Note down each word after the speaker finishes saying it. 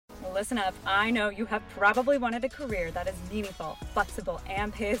Listen up, I know you have probably wanted a career that is meaningful, flexible,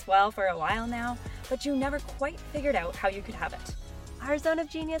 and pays well for a while now, but you never quite figured out how you could have it. Our Zone of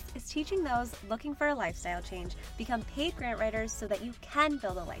Genius is teaching those looking for a lifestyle change become paid grant writers so that you can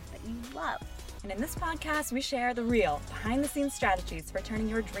build a life that you love. And in this podcast, we share the real, behind-the-scenes strategies for turning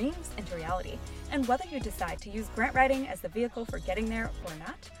your dreams into reality. And whether you decide to use grant writing as the vehicle for getting there or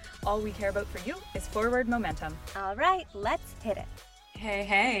not, all we care about for you is forward momentum. All right, let's hit it.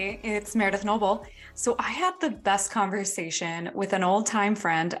 Hey, it's Meredith Noble. So I had the best conversation with an old-time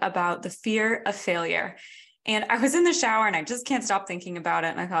friend about the fear of failure. And I was in the shower and I just can't stop thinking about it.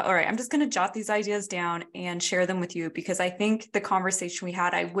 And I thought, all right, I'm just going to jot these ideas down and share them with you because I think the conversation we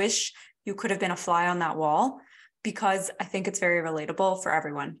had, I wish you could have been a fly on that wall because I think it's very relatable for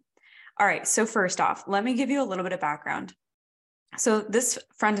everyone. All right. So first off, let me give you a little bit of background. So this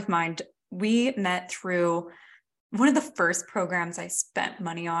friend of mine, we met through one of the first programs I spent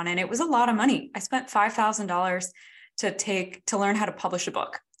money on, and it was a lot of money. I spent $5,000 to learn how to publish a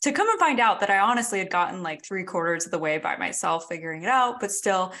book, to come and find out that I honestly had gotten like 3/4 of the way by myself figuring it out, but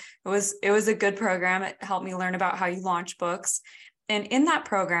still it was a good program. It helped me learn about how you launch books. And in that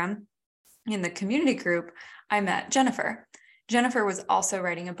program, in the community group, I met Jennifer. Jennifer was also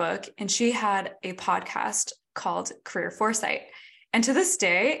writing a book and she had a podcast called Career Foresight. And to this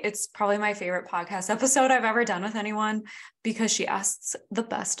day, it's probably my favorite podcast episode I've ever done with anyone because she asks the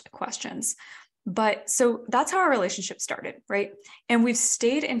best questions. But so that's how our relationship started, right? And we've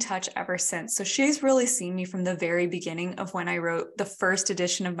stayed in touch ever since. So she's really seen me from the very beginning of when I wrote the first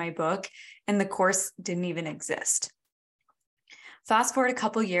edition of my book and the course didn't even exist. Fast forward a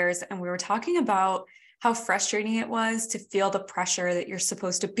couple years and we were talking about how frustrating it was to feel the pressure that you're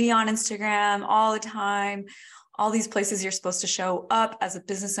supposed to be on Instagram all the time, all these places you're supposed to show up as a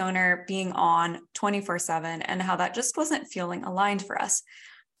business owner, being on 24/7, and how that just wasn't feeling aligned for us.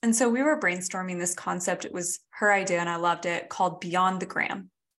 And so we were brainstorming this concept. It was her idea and I loved it, called Beyond the Gram.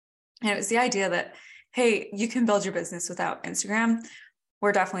 And it was the idea that, hey, you can build your business without Instagram.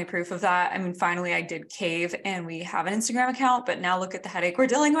 We're definitely proof of that. I mean, finally I did cave and we have an Instagram account, but now look at the headache we're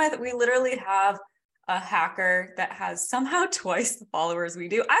dealing with. We literally have a hacker that has somehow twice the followers we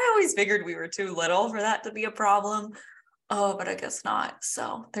do. I always figured we were too little for that to be a problem. Oh, but I guess not.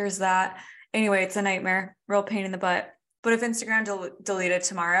 So there's that. Anyway, it's a nightmare, real pain in the butt. But if Instagram deleted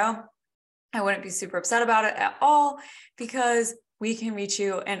tomorrow, I wouldn't be super upset about it at all because we can reach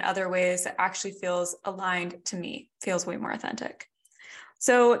you in other ways that actually feels aligned to me, feels way more authentic.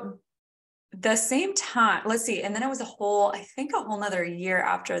 So the same time, let's see. And then it was a whole nother year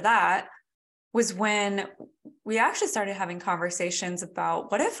after that was when we actually started having conversations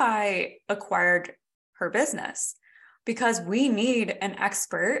about what if I acquired her business? Because we need an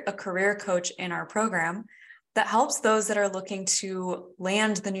expert, a career coach in our program that helps those that are looking to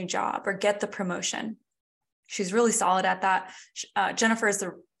land the new job or get the promotion. She's really solid at that. Jennifer is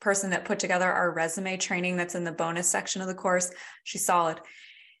the person that put together our resume training that's in the bonus section of the course. She's solid.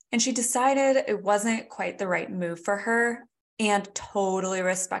 And she decided it wasn't quite the right move for her and totally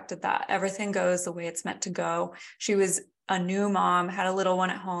respected that. Everything goes the way it's meant to go. She was a new mom, had a little one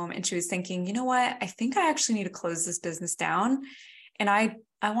at home, and she was thinking, you know what? I think I actually need to close this business down. And I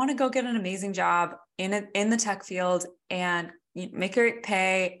want to go get an amazing job in the tech field and make her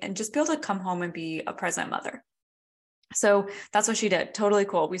pay and just be able to come home and be a present mother. So that's what she did. Totally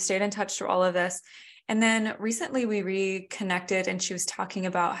cool. We stayed in touch through all of this. And then recently we reconnected and she was talking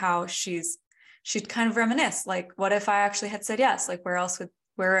about how she'd kind of reminisce, like, what if I actually had said yes? Like, where else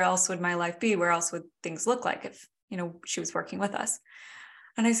would my life be? Where else would things look like if, she was working with us?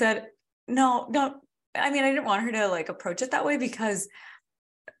 And I said, no, don't. I mean, I didn't want her to like approach it that way because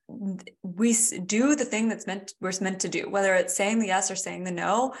we do the thing we're meant to do, whether it's saying the yes or saying the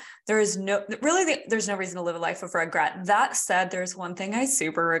no. There's no reason to live a life of regret. That said, there's one thing I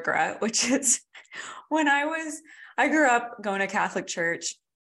super regret, which is when I grew up going to Catholic church.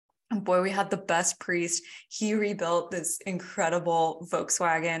 And boy, we had the best priest. He rebuilt this incredible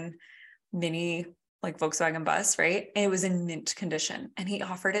Volkswagen Mini, like Volkswagen bus, right? And it was in mint condition. And he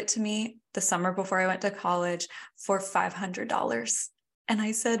offered it to me the summer before I went to college for $500. And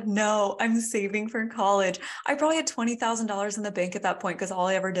I said, no, I'm saving for college. I probably had $20,000 in the bank at that point because all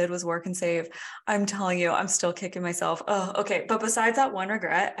I ever did was work and save. I'm telling you, I'm still kicking myself. Oh, okay. But besides that one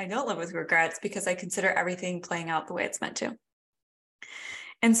regret, I don't live with regrets because I consider everything playing out the way it's meant to.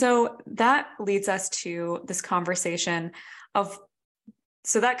 And so that leads us to this conversation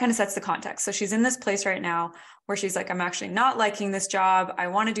so that kind of sets the context. So she's in this place right now where she's like, I'm actually not liking this job. I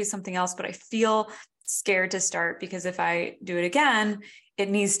want to do something else, but I feel scared to start because if I do it again, it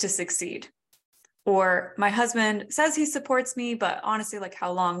needs to succeed. Or my husband says he supports me, but honestly, like,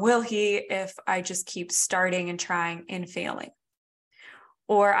 how long will he if I just keep starting and trying and failing?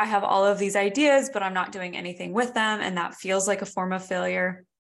 Or I have all of these ideas, but I'm not doing anything with them, and that feels like a form of failure.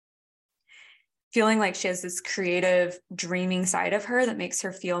 Feeling like she has this creative, dreaming side of her that makes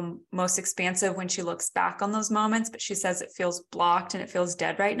her feel most expansive when she looks back on those moments, but she says it feels blocked and it feels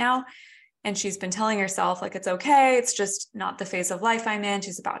dead right now. And she's been telling herself, like, it's okay, it's just not the phase of life I'm in.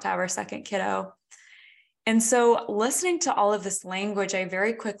 She's about to have her second kiddo. And so listening to all of this language, I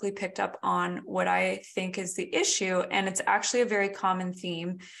very quickly picked up on what I think is the issue. And it's actually a very common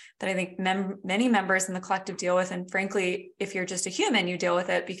theme that I think many members in the collective deal with. And frankly, if you're just a human, you deal with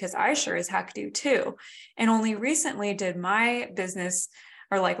it, because I sure as heck do too. And only recently did my business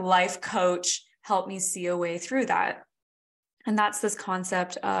or like life coach help me see a way through that. And that's this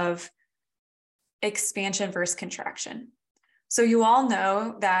concept of expansion versus contraction. So you all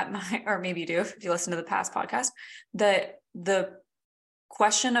know that or maybe you do if you listen to the past podcast, that the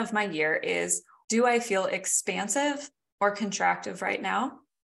question of my year is, do I feel expansive or contractive right now?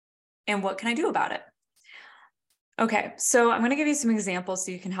 And what can I do about it? Okay, so I'm going to give you some examples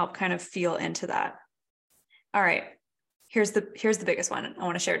so you can help kind of feel into that. All right, here's the biggest one. I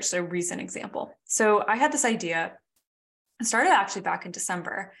want to share just a recent example. So I had this idea. It started actually back in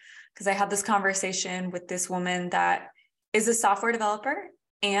December because I had this conversation with this woman that is a software developer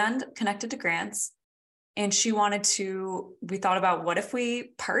and connected to grants. And we thought about what if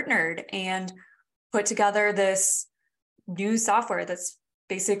we partnered and put together this new software that's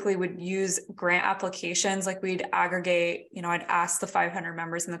basically would use grant applications. Like we'd aggregate, I'd ask the 500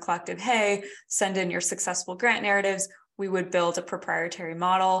 members in the collective, hey, send in your successful grant narratives. We would build a proprietary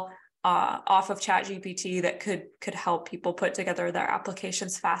model off of ChatGPT that could help people put together their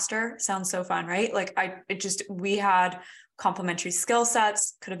applications faster. Sounds so fun, right? Like we had complementary skill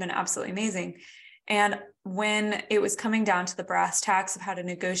sets, could have been absolutely amazing. And when it was coming down to the brass tacks of how to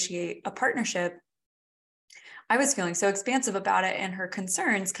negotiate a partnership, I was feeling so expansive about it, and her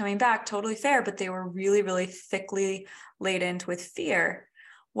concerns coming back totally fair, but they were really, really thickly laden with fear.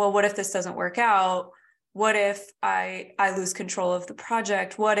 Well, what if this doesn't work out? What if I lose control of the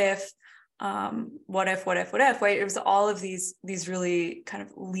project? What if, right? It was all of these really kind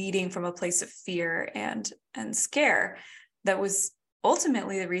of leading from a place of fear and scare. That was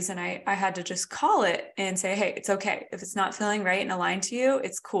ultimately the reason I had to just call it and say, hey, it's okay. If it's not feeling right and aligned to you,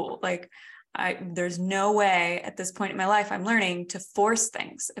 it's cool. Like there's no way at this point in my life I'm learning to force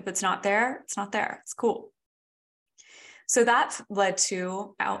things. If it's not there, it's not there. It's cool. So that led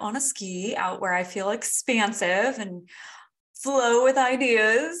to out on a ski, out where I feel expansive and flow with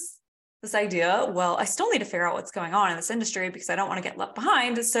ideas. This idea, well, I still need to figure out what's going on in this industry because I don't want to get left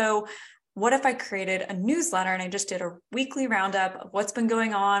behind. So what if I created a newsletter and I just did a weekly roundup of what's been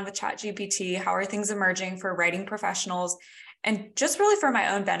going on with ChatGPT? How are things emerging for writing professionals? And just really for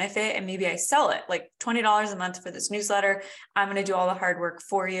my own benefit, and maybe I sell it like $20 a month for this newsletter. I'm going to do all the hard work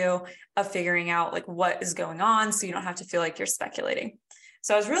for you of figuring out like what is going on, so you don't have to feel like you're speculating.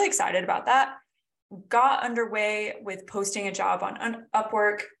 So I was really excited about that. Got underway with posting a job on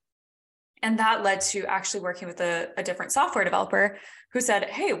Upwork. And that led to actually working with a different software developer who said,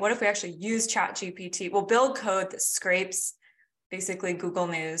 hey, what if we actually use ChatGPT? We'll build code that scrapes basically Google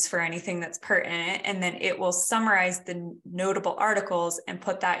News for anything that's pertinent, and then it will summarize the notable articles and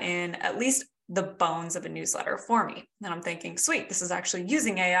put that in at least the bones of a newsletter for me. And I'm thinking, sweet, this is actually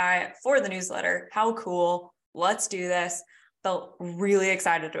using AI for the newsletter. How cool. Let's do this. Felt really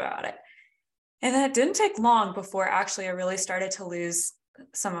excited about it. And then it didn't take long before actually I really started to lose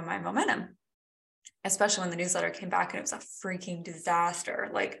some of my momentum, especially when the newsletter came back and it was a freaking disaster,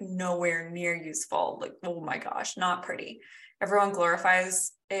 like nowhere near useful. Like, oh my gosh, not pretty. Everyone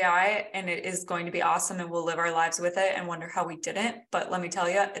glorifies AI and it is going to be awesome and we'll live our lives with it and wonder how we didn't. But let me tell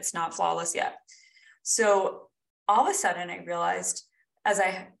you, it's not flawless yet. So all of a sudden I realized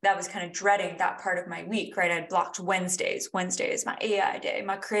that was kind of dreading that part of my week, right? I'd blocked Wednesdays, my AI day,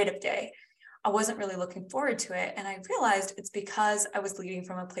 my creative day. I wasn't really looking forward to it. And I realized it's because I was leading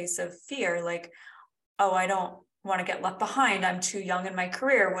from a place of fear, like, oh, I don't want to get left behind. I'm too young in my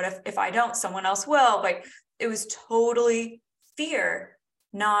career. What if I don't, someone else will? Like it was totally fear,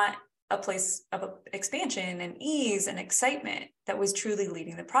 not a place of expansion and ease and excitement that was truly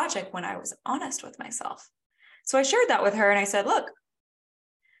leading the project when I was honest with myself. So I shared that with her and I said, look,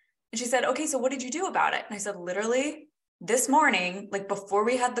 and she said, okay, so what did you do about it? And I said, literally this morning, like before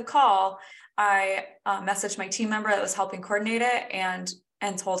we had the call, I messaged my team member that was helping coordinate it and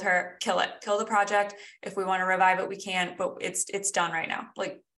told her, kill the project. If we want to revive it, we can, but it's done right now.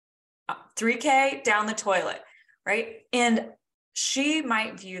 Like $3,000 down the toilet, right? And she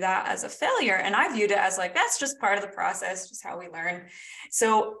might view that as a failure. And I viewed it as like, that's just part of the process, just how we learn.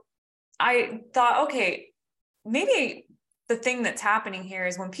 So I thought, okay, maybe the thing that's happening here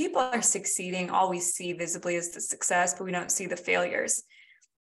is when people are succeeding, all we see visibly is the success, but we don't see the failures.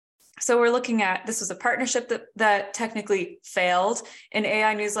 So we're looking at, this was a partnership that technically failed. An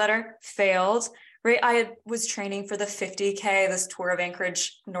AI newsletter failed, right? I was training for the 50K, this Tour of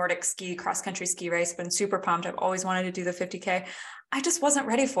Anchorage Nordic ski, cross-country ski race. I've been super pumped. I've always wanted to do the 50K. I just wasn't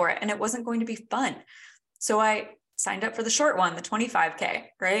ready for it, and it wasn't going to be fun. So I signed up for the short one, the 25K,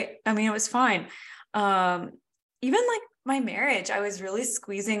 right? I mean, it was fine. Even like my marriage, I was really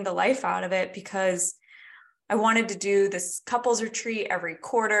squeezing the life out of it because I wanted to do this couples retreat every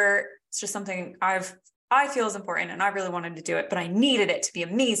quarter. It's just something I feel is important, and I really wanted to do it, but I needed it to be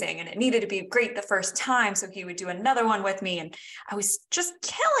amazing, and it needed to be great the first time. So he would do another one with me, and I was just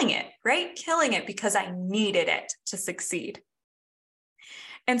killing it, right? Killing it because I needed it to succeed.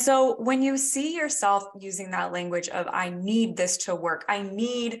 And so when you see yourself using that language of, I need this to work, I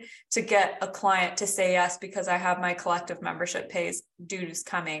need to get a client to say yes because I have my collective membership pays dues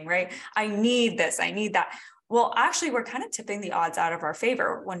coming, right? I need this, I need that. Well, actually, we're kind of tipping the odds out of our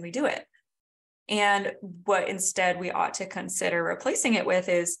favor when we do it. And what instead we ought to consider replacing it with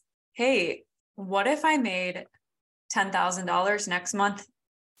is, hey, what if I made $10,000 next month?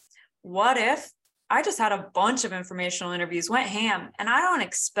 What if I just had a bunch of informational interviews, went ham, and I don't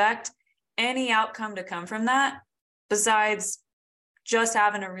expect any outcome to come from that besides just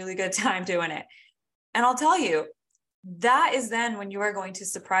having a really good time doing it? And I'll tell you, that is then when you are going to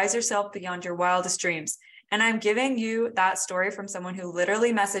surprise yourself beyond your wildest dreams. And I'm giving you that story from someone who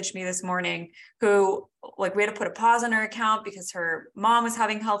literally messaged me this morning, who, like, we had to put a pause on her account because her mom was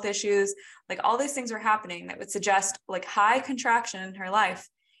having health issues. Like, all these things were happening that would suggest like high contraction in her life.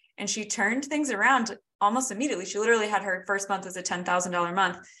 And she turned things around almost immediately. She literally had her first month as a $10,000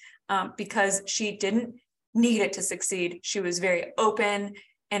 month because she didn't need it to succeed. She was very open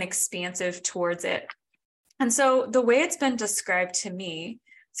and expansive towards it. And so the way it's been described to me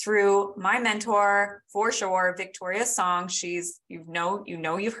through my mentor, for sure, Victoria Song, she's,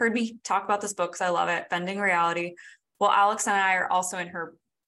 you've heard me talk about this book because I love it, Bending Reality. Well, Alex and I are also in her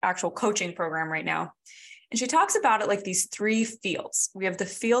actual coaching program right now. And she talks about it like these three fields. We have the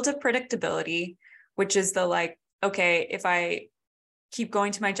field of predictability, which is the like, okay, if I keep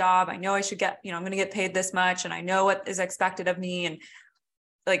going to my job, I know I should get, I'm going to get paid this much, and I know what is expected of me. And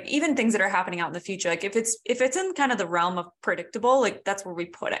like even things that are happening out in the future, like if it's in kind of the realm of predictable, like that's where we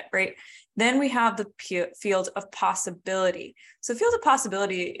put it, right? Then we have the field of possibility. So field of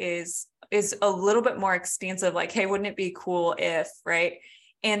possibility is a little bit more expansive, like, hey, wouldn't it be cool if, right?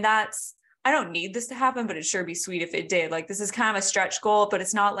 And that's, I don't need this to happen, but it'd sure be sweet if it did. Like, this is kind of a stretch goal, but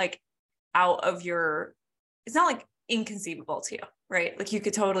it's not like it's not like inconceivable to you, right? Like, you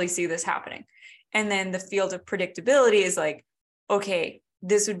could totally see this happening. And then the field of predictability is like, okay,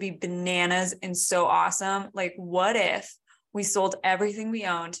 this would be bananas and so awesome. Like, what if we sold everything we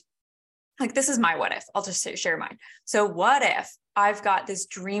owned? Like, this is my what if. I'll just share mine. So what if I've got this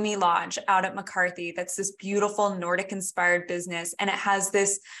dreamy lodge out at McCarthy that's this beautiful Nordic inspired business, and it has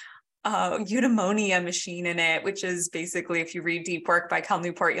this eudaimonia machine in it, which is basically, if you read Deep Work by Cal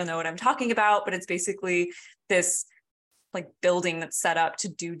Newport, you'll know what I'm talking about, but it's basically this like building that's set up to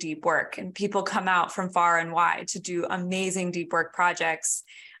do deep work, and people come out from far and wide to do amazing deep work projects.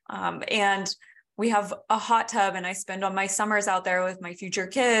 And we have a hot tub, and I spend all my summers out there with my future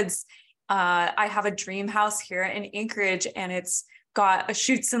kids. I have a dream house here in Anchorage, and it's got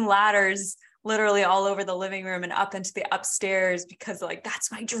chutes and ladders literally all over the living room and up into the upstairs because like,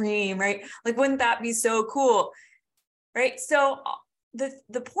 that's my dream, right? Like, wouldn't that be so cool? Right. So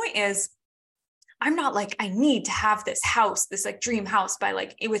the point is, I'm not like, I need to have this house, this like dream house by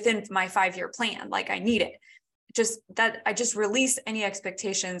like within my 5-year plan. Like, I need it. Just that I just release any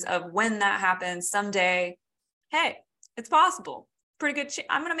expectations of when that happens someday. Hey, it's possible. Pretty good.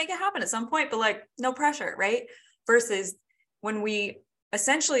 I'm going to make it happen at some point, but like, no pressure. Right. Versus when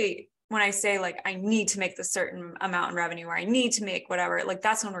I say like, I need to make this certain amount in revenue, or I need to make whatever, like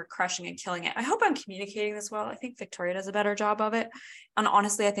that's when we're crushing and killing it. I hope I'm communicating this well. I think Victoria does a better job of it. And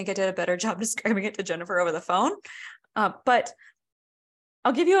honestly, I think I did a better job describing it to Jennifer over the phone. But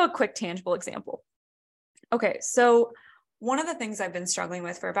I'll give you a quick tangible example. Okay. So one of the things I've been struggling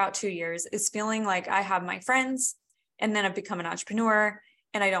with for about 2 years is feeling like I have my friends, and then I've become an entrepreneur,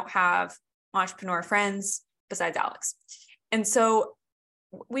 and I don't have entrepreneur friends besides Alex. And so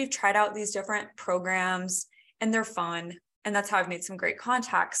we've tried out these different programs, and they're fun. And that's how I've made some great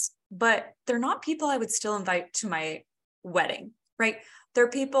contacts, but they're not people I would still invite to my wedding, right? They're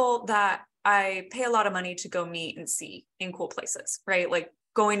people that I pay a lot of money to go meet and see in cool places, right? Like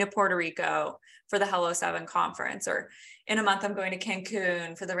going to Puerto Rico for the Hello 7 conference, or in a month, I'm going to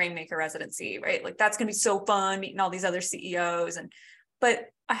Cancun for the Rainmaker residency, right? Like that's going to be so fun meeting all these other CEOs. But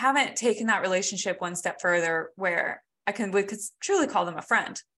I haven't taken that relationship one step further where I could truly call them a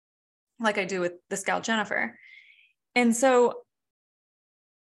friend, like I do with this gal, Jennifer. And so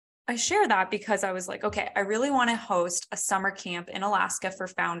I share that because I was like, okay, I really want to host a summer camp in Alaska for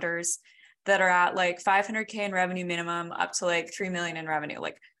founders that are at like 500K in revenue minimum up to like 3 million in revenue.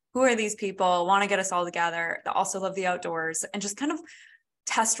 Like, who are these people? Want to get us all together that also love the outdoors, and just kind of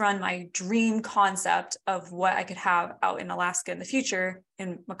test run my dream concept of what I could have out in Alaska in the future,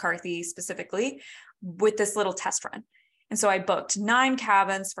 in McCarthy specifically, with this little test run. And so I booked 9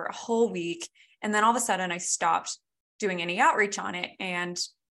 cabins for a whole week. And then all of a sudden I stopped doing any outreach on it. And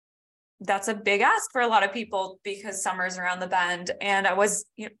that's a big ask for a lot of people because summer's around the bend. And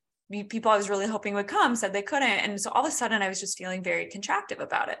people I was really hoping would come said they couldn't. And so all of a sudden I was just feeling very contractive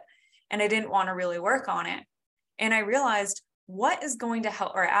about it. And I didn't want to really work on it. And I realized, what is going to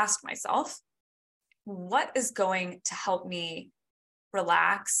help, or I asked myself, what is going to help me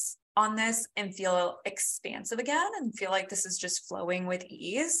relax on this and feel expansive again and feel like this is just flowing with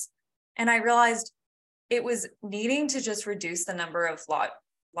ease? And I realized it was needing to just reduce the number of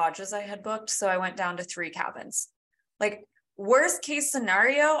lodges I had booked. So I went down to 3 cabins. Like, worst case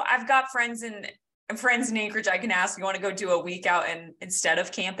scenario, I've got friends in Anchorage I can ask, you want to go do a week out, and instead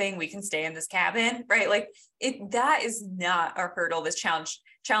of camping, we can stay in this cabin, right? Like that is not a hurdle that's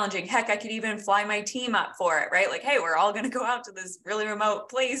challenging. Heck, I could even fly my team up for it, right? Like, hey, we're all going to go out to this really remote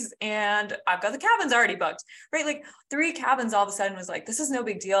place and I've got the cabins already booked, right? Like 3 cabins all of a sudden was like, this is no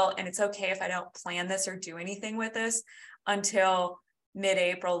big deal. And it's okay if I don't plan this or do anything with this until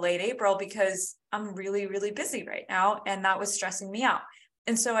mid-April, late April, because I'm really, really busy right now. And that was stressing me out.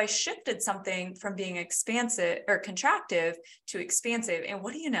 And so I shifted something from being expansive or contractive to expansive. And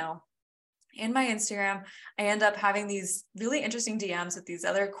what do you know? In my Instagram, I end up having these really interesting DMs with these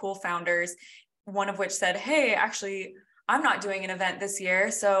other cool founders, one of which said, hey, actually, I'm not doing an event this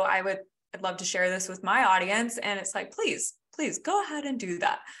year, so I'd love to share this with my audience. And it's like, please go ahead and do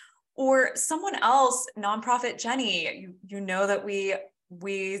that. Or someone else, nonprofit Jenny, you know that we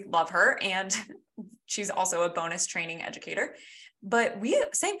love her, and she's also a bonus training educator. But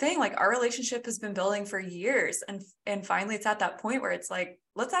same thing, like our relationship has been building for years. And finally it's at that point where it's like,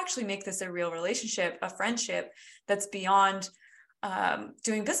 let's actually make this a real relationship, a friendship that's beyond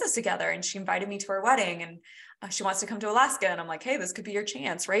doing business together. And she invited me to her wedding, and she wants to come to Alaska. And I'm like, hey, this could be your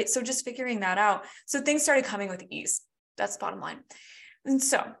chance, right? So just figuring that out. So things started coming with ease. That's the bottom line. And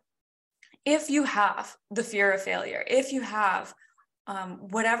so if you have the fear of failure, if you have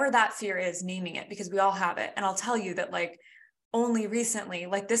whatever that fear is, naming it, because we all have it. And I'll tell you that like, only recently,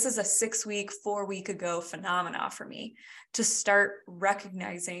 like this is a 4 week ago phenomena for me to start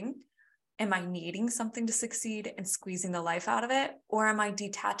recognizing, am I needing something to succeed and squeezing the life out of it? Or am I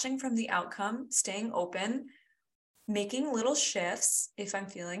detaching from the outcome, staying open, making little shifts if I'm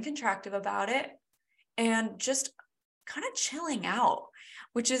feeling contractive about it, and just kind of chilling out,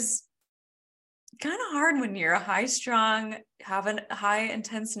 which is kind of hard when you're a high strung, have a high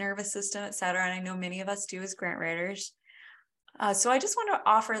intense nervous system, et cetera. And I know many of us do as grant writers. So I just want to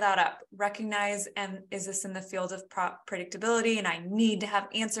offer that up, recognize, and is this in the field of predictability, and I need to have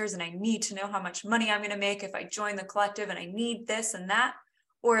answers, and I need to know how much money I'm going to make if I join the collective, and I need this and that?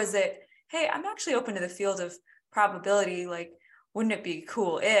 Or is it, hey, I'm actually open to the field of probability. Like, wouldn't it be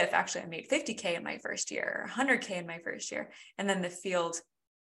cool if actually I made 50K in my first year, or 100K in my first year? And then the field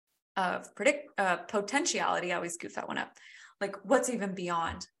of potentiality, I always goof that one up. Like, what's even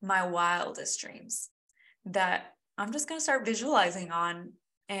beyond my wildest dreams that I'm just going to start visualizing on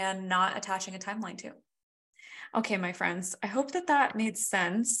and not attaching a timeline to. Okay, my friends, I hope that made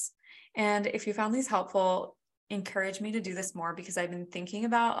sense. And if you found these helpful, encourage me to do this more, because I've been thinking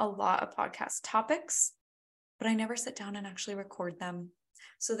about a lot of podcast topics, but I never sit down and actually record them.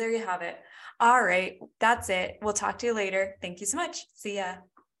 So there you have it. All right, that's it. We'll talk to you later. Thank you so much. See ya.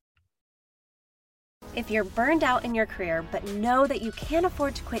 If you're burned out in your career, but know that you can't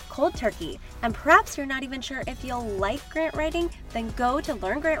afford to quit cold turkey, and perhaps you're not even sure if you'll like grant writing, then go to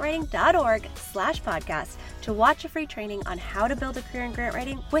learngrantwriting.org/podcast to watch a free training on how to build a career in grant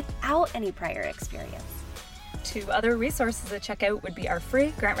writing without any prior experience. 2 other resources to check out would be our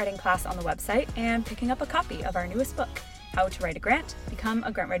free grant writing class on the website and picking up a copy of our newest book, How to Write a Grant, Become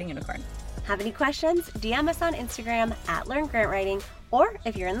a Grant Writing Unicorn. Have any questions? DM us on Instagram @LearnGrantWriting, or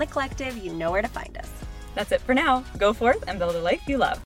if you're in the collective, you know where to find us. That's it for now. Go forth and build a life you love.